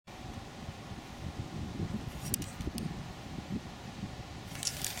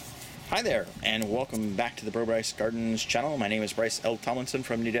Hi there, and welcome back to the BroBryceGardens channel. My name is Bryce L. Tomlinson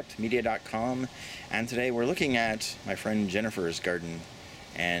from newdepthmedia.com, and today we're looking at my friend Jennifer's garden.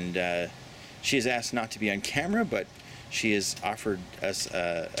 And she has asked not to be on camera, but she has offered us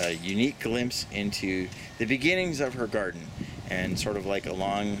a unique glimpse into the beginnings of her garden, and sort of like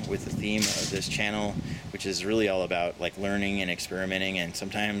along with the theme of this channel, which is really all about like learning and experimenting and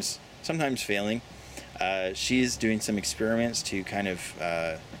sometimes failing. She's doing some experiments to kind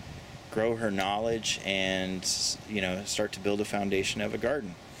of grow her knowledge and, you know, start to build a foundation of a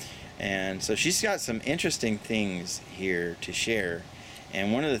garden. And so she's got some interesting things here to share.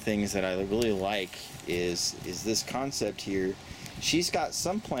 And one of the things that I really like is this concept here. She's got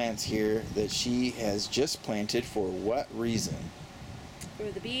some plants here that she has just planted for what reason?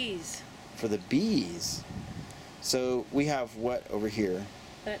 For the bees. For the bees. So we have what over here?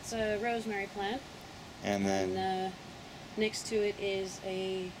 That's a rosemary plant. And then next to it is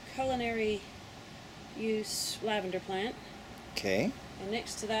a culinary use lavender plant. Okay. And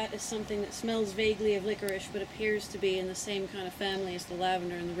next to that is something that smells vaguely of licorice but appears to be in the same kind of family as the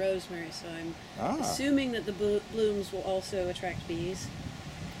lavender and the rosemary. So I'm assuming that the blooms will also attract bees.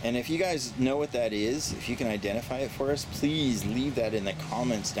 And if you guys know what that is, if you can identify it for us, please leave that in the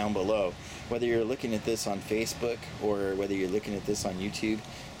comments down below. Whether you're looking at this on Facebook or whether you're looking at this on YouTube,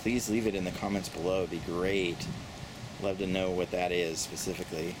 please leave it in the comments below. It'd be great. Love to know what that is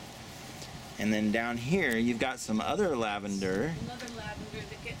specifically. And then down here you've got some other lavender. Another lavender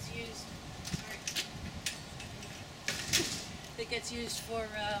that gets used. That gets used for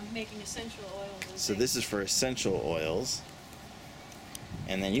making essential oils. So this is for essential oils.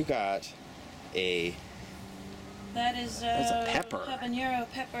 And then you got a. That is that's a pepper. Habanero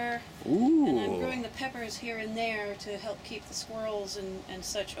pepper. Ooh. And I'm growing the peppers here and there to help keep the squirrels and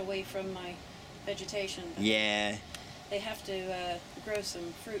such away from my vegetation. Yeah. They have to grow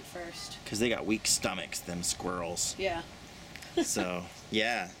some fruit first. Because they got weak stomachs, them squirrels. Yeah. So,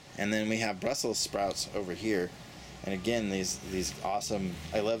 yeah. And then we have Brussels sprouts over here. And again, these awesome,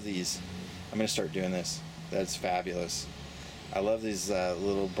 I love these. I'm going to start doing this. That's fabulous. I love these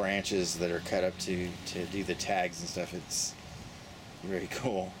little branches that are cut up to do the tags and stuff. It's very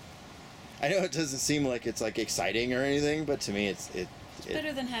cool. I know it doesn't seem like it's like exciting or anything, but to me it's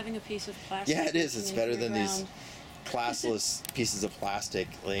better than having a piece of plastic. Yeah, it is. It's better than these classless pieces of plastic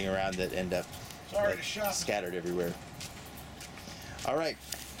laying around that end up like, scattered everywhere. All right.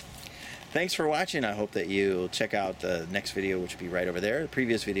 Thanks for watching. I hope that you'll check out the next video, which will be right over there. The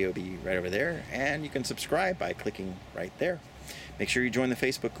previous video will be right over there. And you can subscribe by clicking right there. Make sure you join the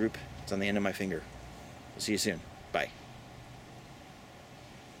Facebook group. It's on the end of my finger. We'll see you soon. Bye.